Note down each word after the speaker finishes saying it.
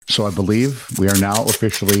So I believe we are now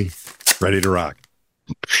officially ready to rock.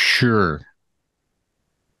 Sure.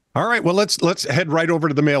 All right. Well, let's head right over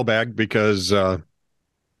to the mailbag because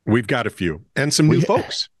we've got a few and some new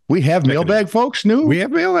folks. We have mailbag folks new? We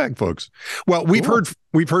have mailbag folks. Well, we've heard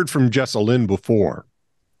from Jessa Lynn before.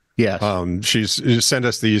 Yes. She's sent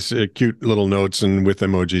us these cute little notes and with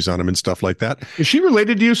emojis on them and stuff like that. Is she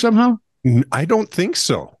related to you somehow? I don't think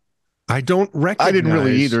so. I don't recognize. I didn't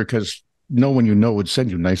really either because no one you know would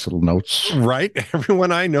send you nice little notes. Right?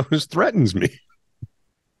 Everyone I know threatens me.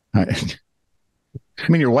 I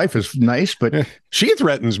mean, your wife is nice, but she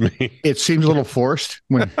threatens me. It seems a little forced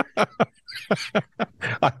when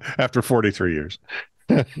after 43 years.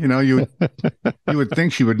 You know, you would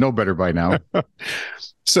think she would know better by now.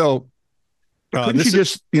 So couldn't she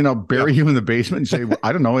just, bury you in the basement and say,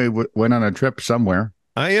 I don't know, he went on a trip somewhere.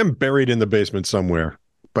 I am buried in the basement somewhere.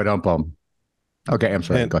 But okay, I'm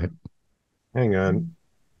sorry. Go ahead. Hang on.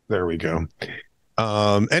 There we go.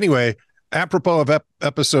 Anyway, apropos of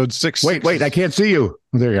episode 6. Wait, I can't see you.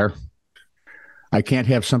 There you are. I can't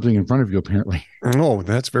have something in front of you, apparently. Oh,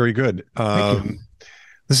 that's very good.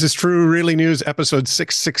 This is True Really News, episode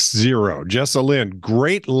 660. Jessa Lynn,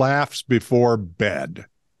 great laughs before bed.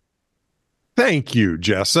 Thank you,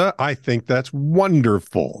 Jessa. I think that's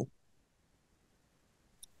wonderful.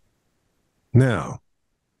 Now,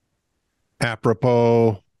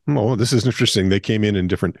 apropos, this is interesting. They came in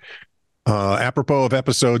different. Apropos of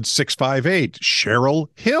episode 658, Cheryl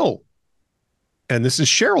Hill. And this is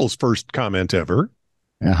Cheryl's first comment ever.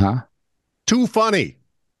 Too funny.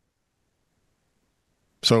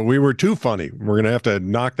 So we were too funny. We're going to have to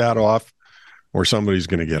knock that off or somebody's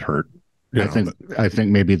going to get hurt. I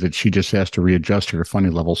think maybe that she just has to readjust her funny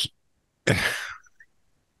levels.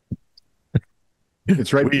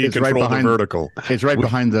 It's right behind vertical. It's right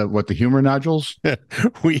behind the humor nodules.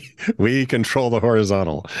 We control the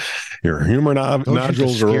horizontal. Your humor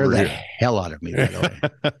nodules are over here. Hell out of me, by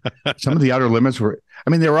the way. Some of the outer limits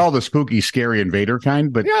they were all the spooky, scary invader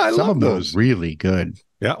kind, but some of them were really good.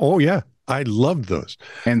 Yeah. Oh yeah. I loved those.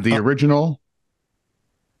 And the original,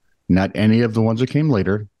 not any of the ones that came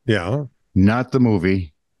later. Yeah. Not the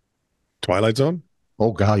movie. Twilight Zone?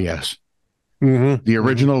 Oh, God, yes. Mm-hmm. The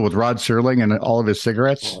original with Rod Serling and all of his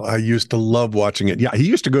cigarettes. I used to love watching it. Yeah, he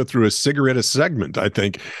used to go through a cigarette a segment, I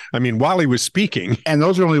think. I mean, while he was speaking. And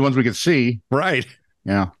those are the only ones we could see. Right.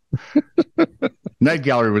 Yeah. Night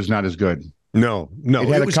Gallery was not as good. No. It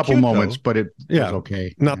had a couple moments, but it was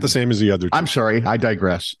okay. Not the same as the other two. I'm sorry. I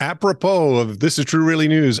digress. Apropos of This is True Really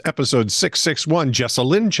News, episode 661, Jessa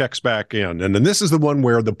Lynn checks back in. And then this is the one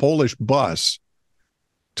where the Polish bus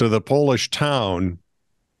to the Polish town.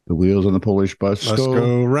 The wheels on the Polish bus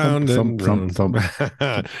go round and round.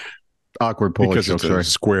 Awkward Polish because it's a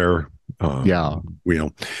square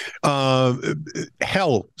wheel.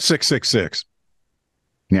 Hell 666.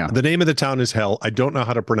 Yeah. The name of the town is Hell. I don't know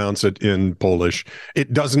how to pronounce it in Polish.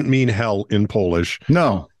 It doesn't mean hell in Polish.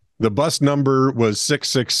 No. The bus number was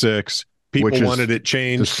 666. People wanted it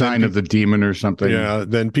changed. The sign of the demon or something. Yeah.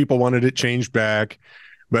 Then people wanted it changed back.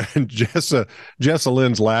 But Jessa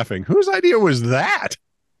Lynn's laughing. Whose idea was that?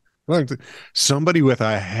 Somebody with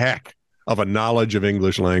a heck of a knowledge of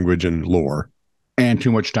English language and lore. And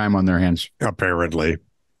too much time on their hands. Apparently.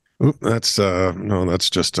 Oop, that's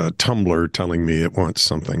just a Tumblr telling me it wants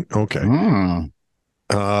something. Okay.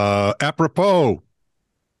 Apropos.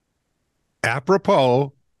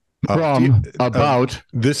 About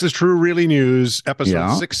This is True Really News,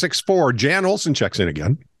 episode 664. Jan Olson checks in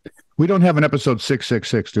again. We don't have an episode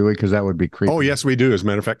 666, do we? Because that would be creepy. Oh, yes, we do. As a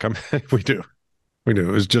matter of fact, we do. We do.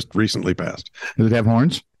 It was just recently passed. Does it have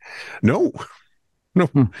horns? No.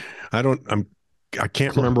 I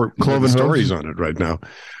can't remember the stories on it right now.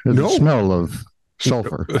 There's a smell of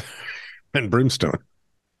sulfur. And brimstone.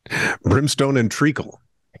 Brimstone and treacle.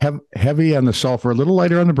 Heavy on the sulfur, a little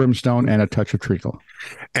lighter on the brimstone, and a touch of treacle.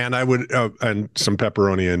 And I would, and some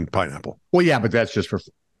pepperoni and pineapple. Well, yeah, but that's just for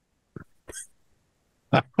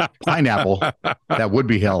pineapple. That would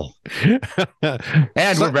be hell.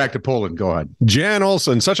 And we're back to Poland. Go ahead. Jan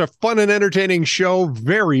Olson, such a fun and entertaining show.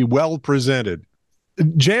 Very well presented.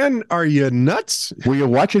 Jan, are you nuts? Were you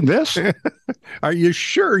watching this? Are you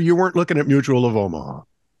sure you weren't looking at Mutual of Omaha?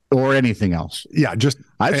 Or anything else? Yeah,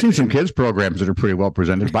 I've seen some kids programs that are pretty well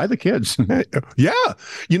presented by the kids. Yeah.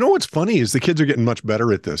 You know what's funny is the kids are getting much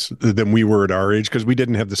better at this than we were at our age because we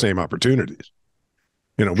didn't have the same opportunities.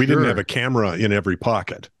 We didn't have a camera in every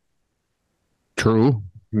pocket. True.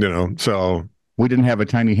 So we didn't have a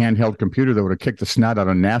tiny handheld computer that would have kicked the snot out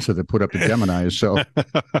of NASA that put up the Geminis. So,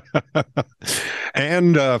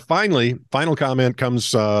 and final comment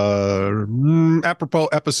comes apropos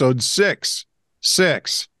episode 6.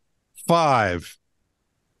 5.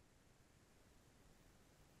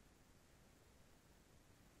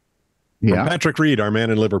 Yeah. From Patrick Reed, our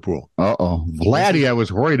man in Liverpool. Vladdy, I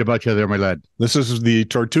was worried about you there, my lad. This is the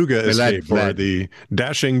Tortuga escape, Vlad. or the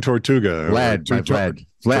dashing Tortuga.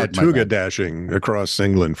 Vlad. Tortuga dashing across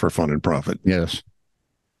England for fun and profit. Yes.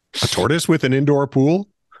 A tortoise with an indoor pool?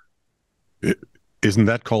 Isn't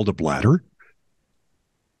that called a bladder?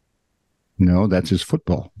 No, that's his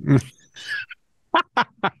football.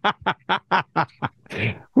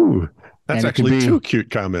 Ooh, that's actually 2 cute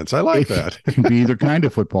comments. I like that. It can be either kind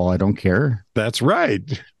of football. I don't care. That's right.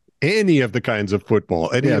 Any of the kinds of football.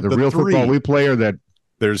 The real 3. football we play, or that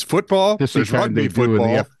there's football, there's rugby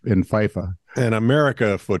football, in FIFA, and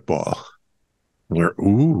America football.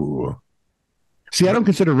 See, I don't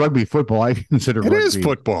consider rugby football. I consider it is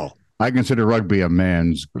football. I consider rugby a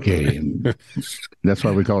man's game. That's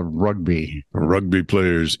why we call it rugby. Rugby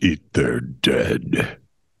players eat their dead.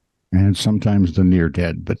 And sometimes the near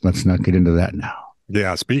dead, but let's not get into that now.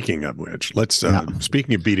 Yeah, speaking of which,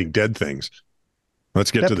 speaking of beating dead things, let's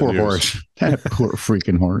get to the poor news. Horse. That poor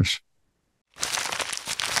freaking horse.